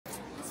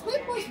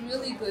was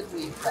really good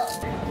week though.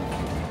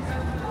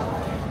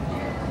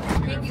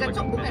 비행기가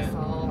조금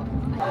했어.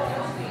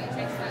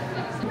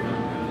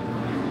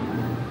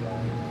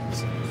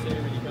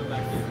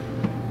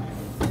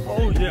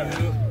 Oh yeah.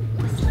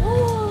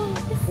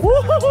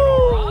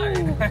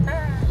 Woohoo! Kind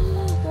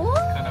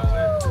of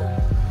wet.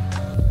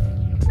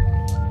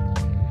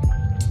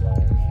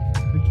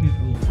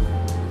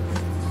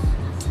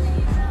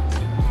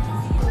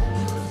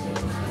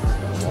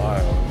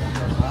 Wow.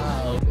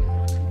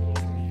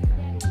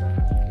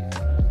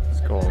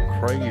 It's going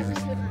crazy.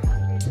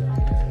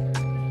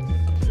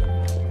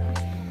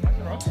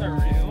 Rocks are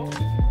real.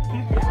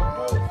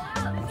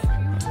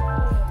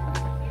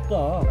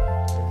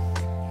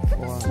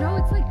 No,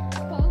 it's like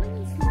falling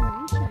in slow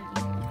motion.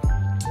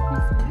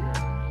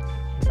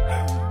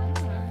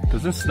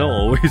 Doesn't snow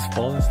always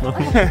fall in snow?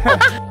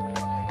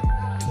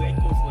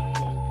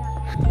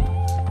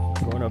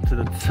 Going up to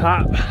the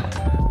top.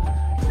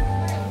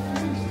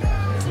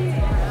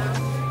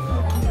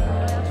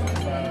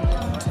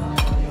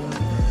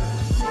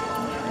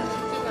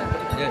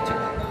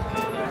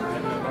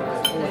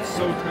 Oh, it's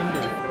so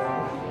tender.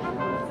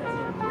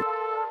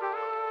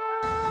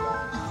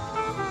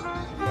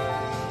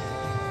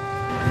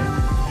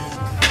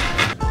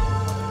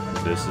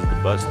 This is the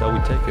bus that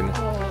we're taking. Oh,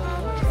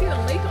 I see the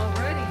lake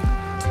already.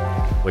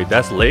 Wait,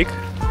 that's lake?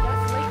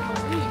 That's Lake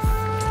Louise.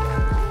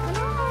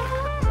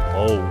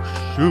 Oh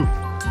shoot.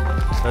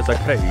 That's a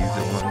crazy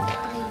one.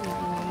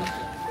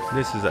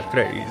 This is a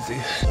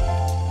crazy.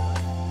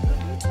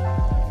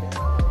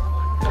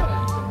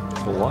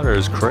 The water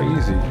is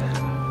crazy.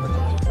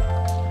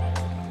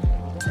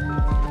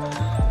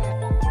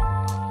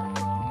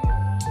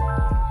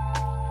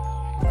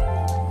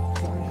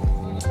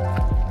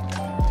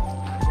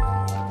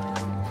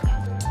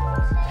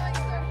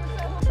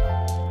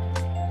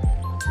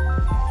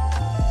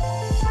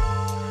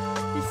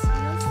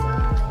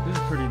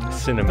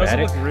 Cinematic.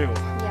 Doesn't look real.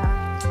 Yeah.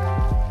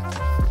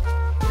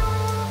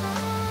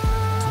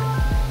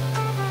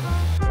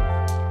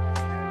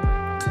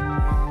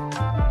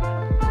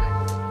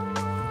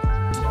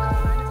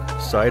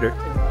 Cider.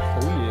 Oh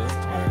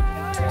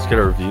yeah. Let's get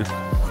a review. The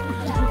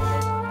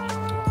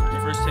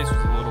first taste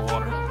was a little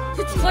water.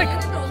 It's like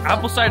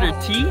apple cider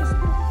tea.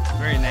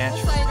 Very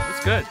natural.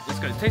 It's good. It's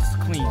good. It tastes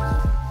clean.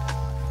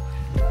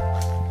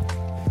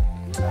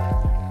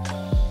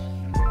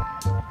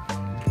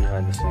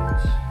 Behind the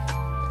scenes.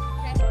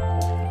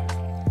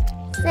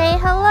 Say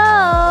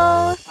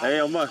hello. Hey,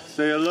 Oma,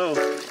 say hello.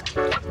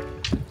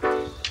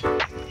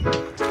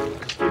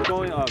 Keep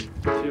going to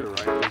your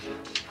right.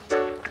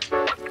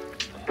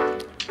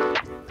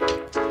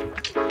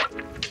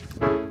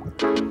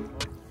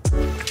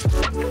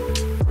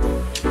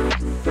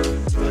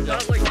 I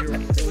got like you're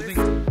holding.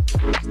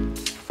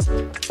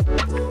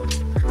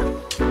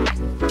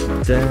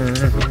 Dun,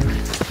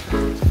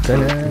 dun,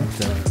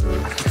 dun.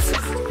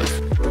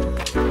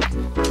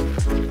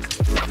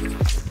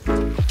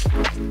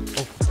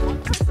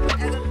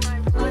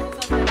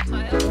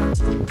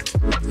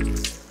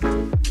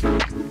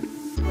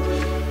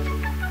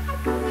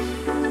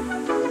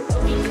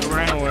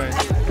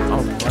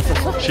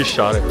 She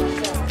shot it.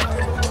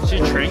 She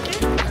drank it?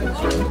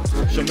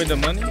 Show me the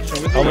money. Show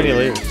me the How many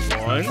liters?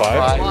 1,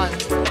 5? 1,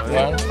 2,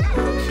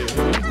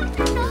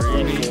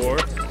 3, 4.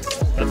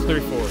 That's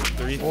 3, 4.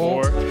 3,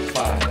 4,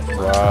 5.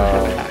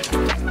 Wow.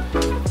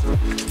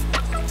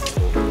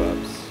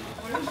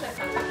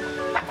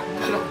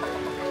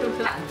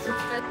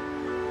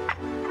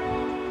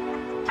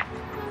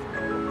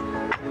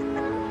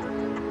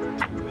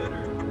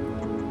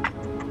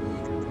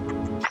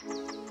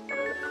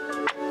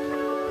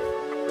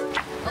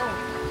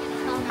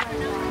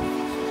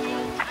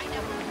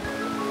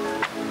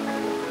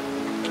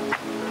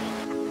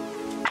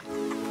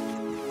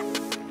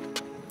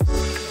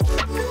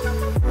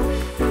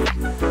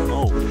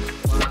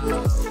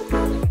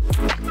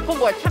 그거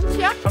뭐야?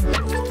 참치야?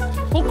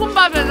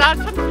 볶음밥에다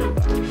참치.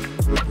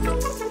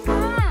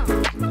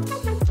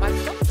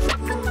 맛있어?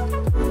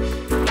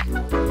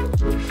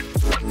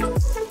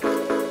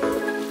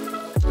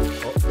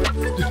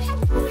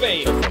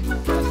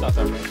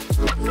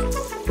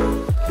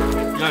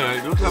 야,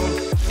 이렇게 하면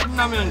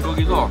신라면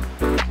거기서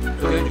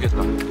여기 해주겠다.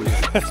 우리.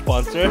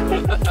 Sponsor?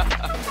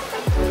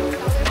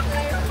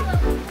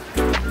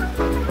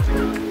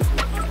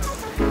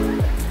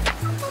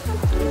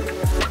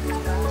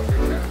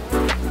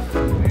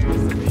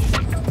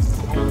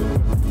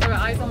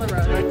 Eyes on the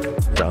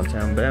road.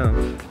 Downtown Banff.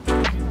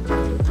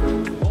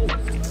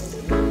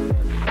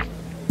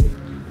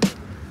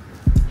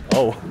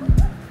 Oh.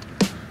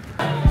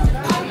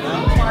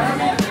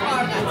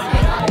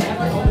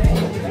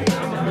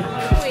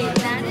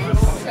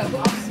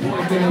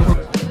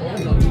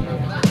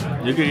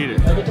 You can eat it.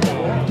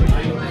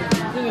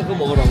 그거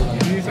먹으라고.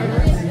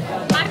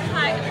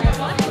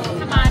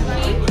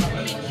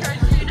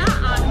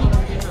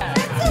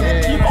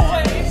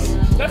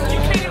 That's, you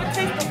can't even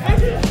taste the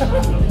fish.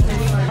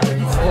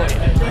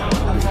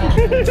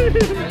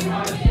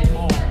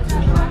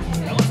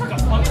 That looks like a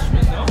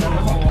punishment, no?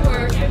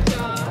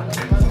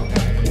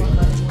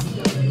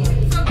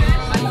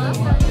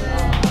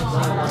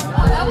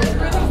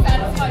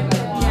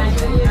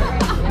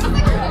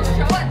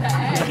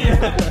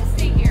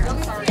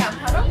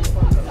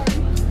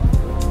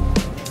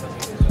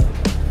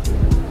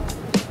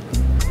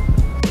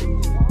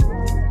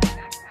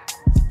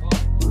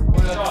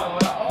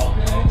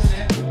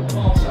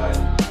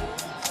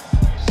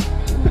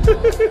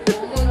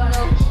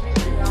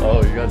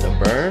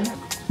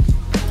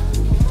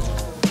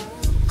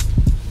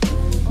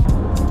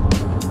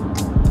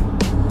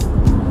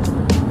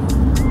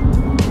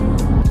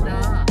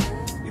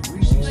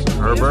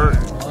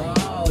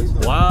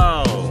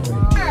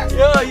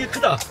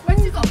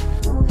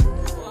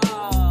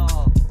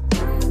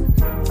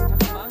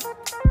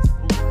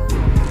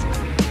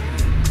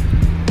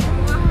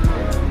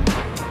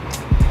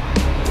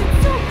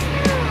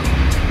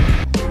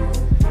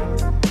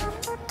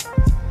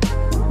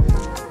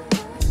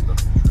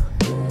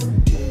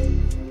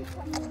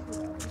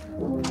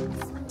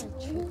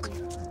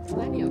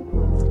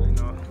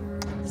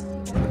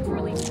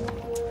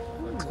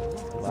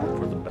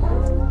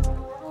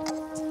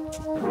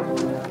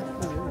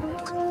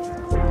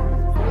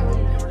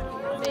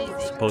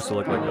 supposed to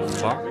look like a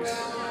fox.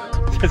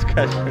 Just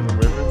crashing in the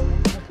river.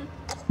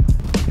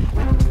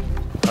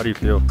 How do you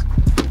feel? The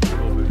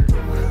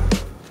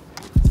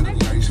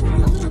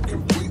Icefield that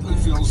completely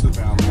fills the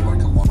valley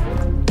like a log.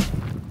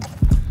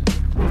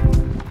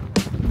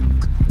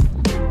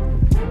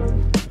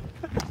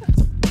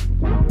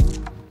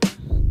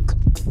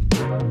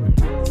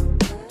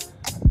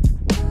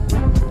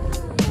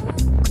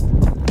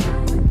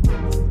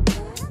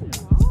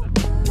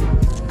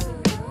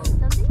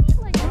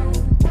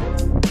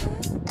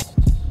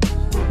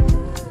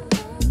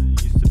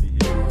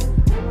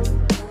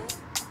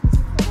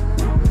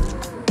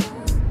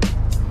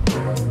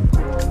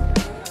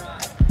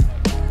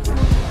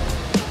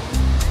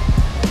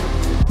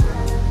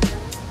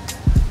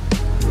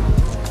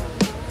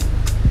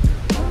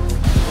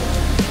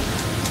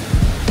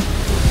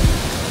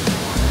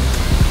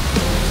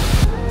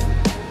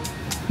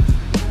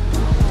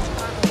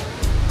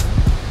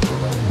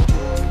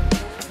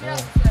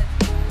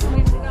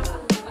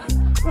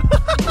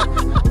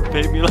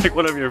 Made me like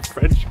one of your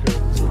French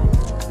girls. Yo,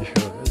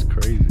 that's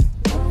crazy.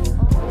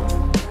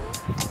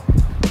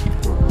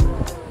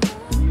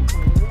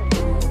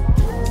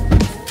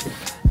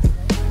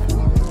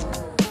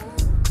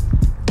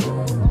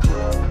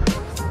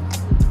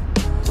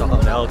 It's on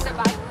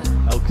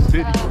Elk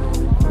City.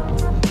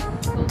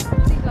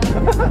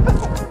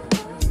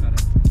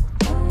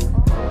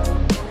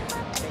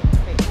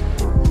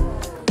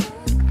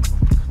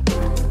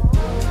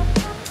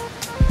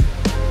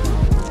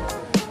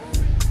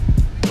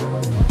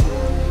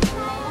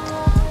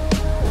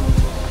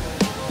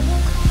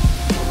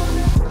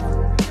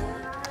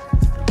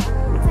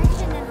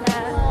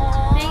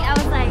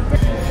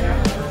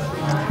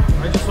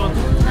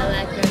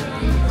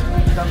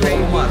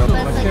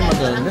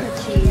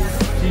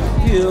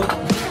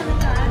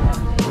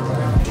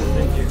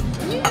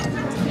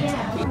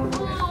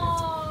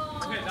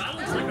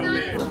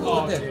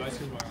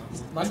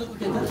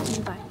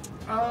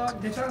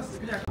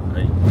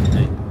 Hey.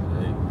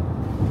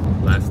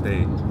 Last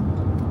day.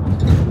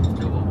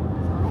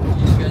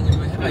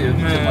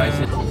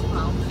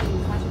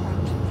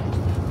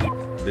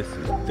 This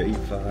is day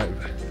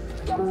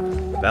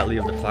 5. Valley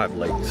of the 5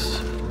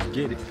 Lakes.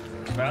 Get it.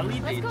 Valley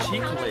de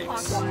Cheek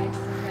Lakes.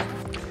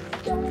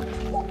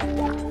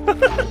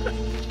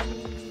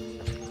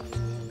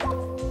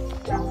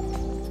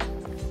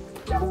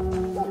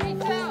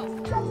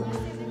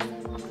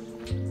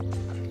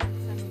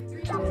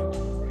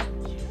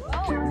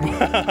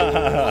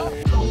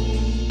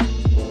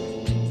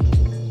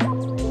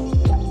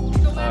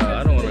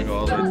 I don't want to go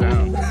all the way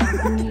down.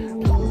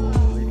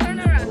 Turn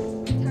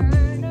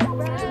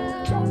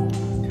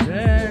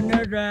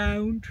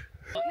around.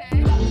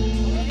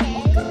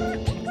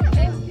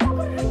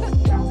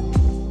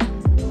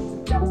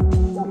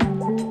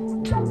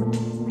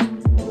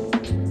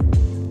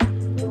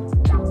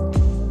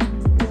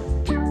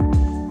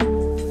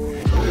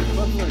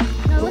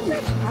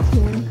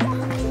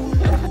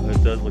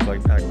 It does look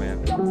like Pac-Man.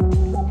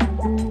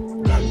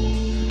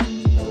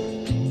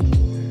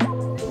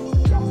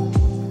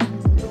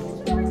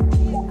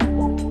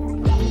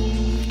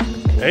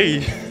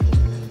 Hey!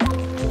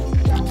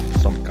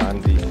 Some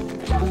candy.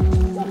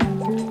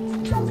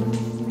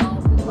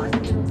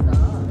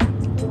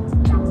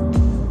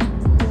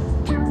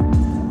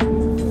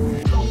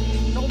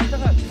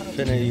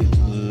 Finna eat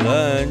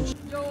lunch.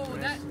 Yo,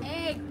 that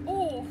egg.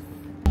 Oh.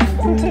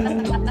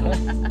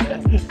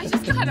 I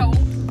just got old.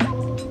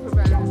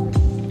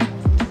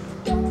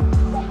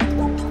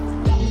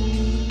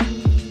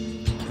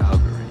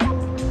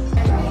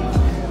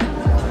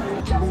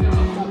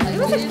 It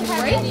was a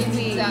great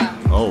pizza.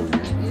 Oh. You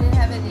didn't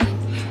have any.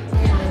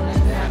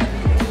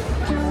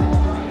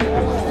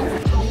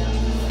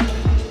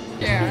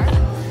 Yeah.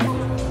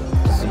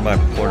 This is my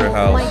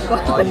porterhouse.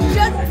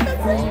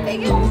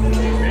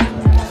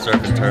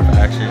 Surf and turf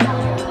action.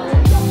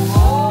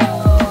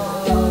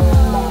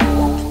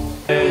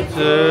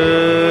 To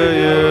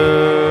you.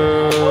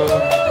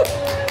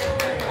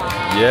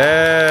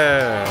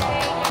 Yeah.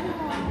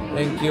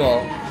 Thank you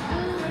all.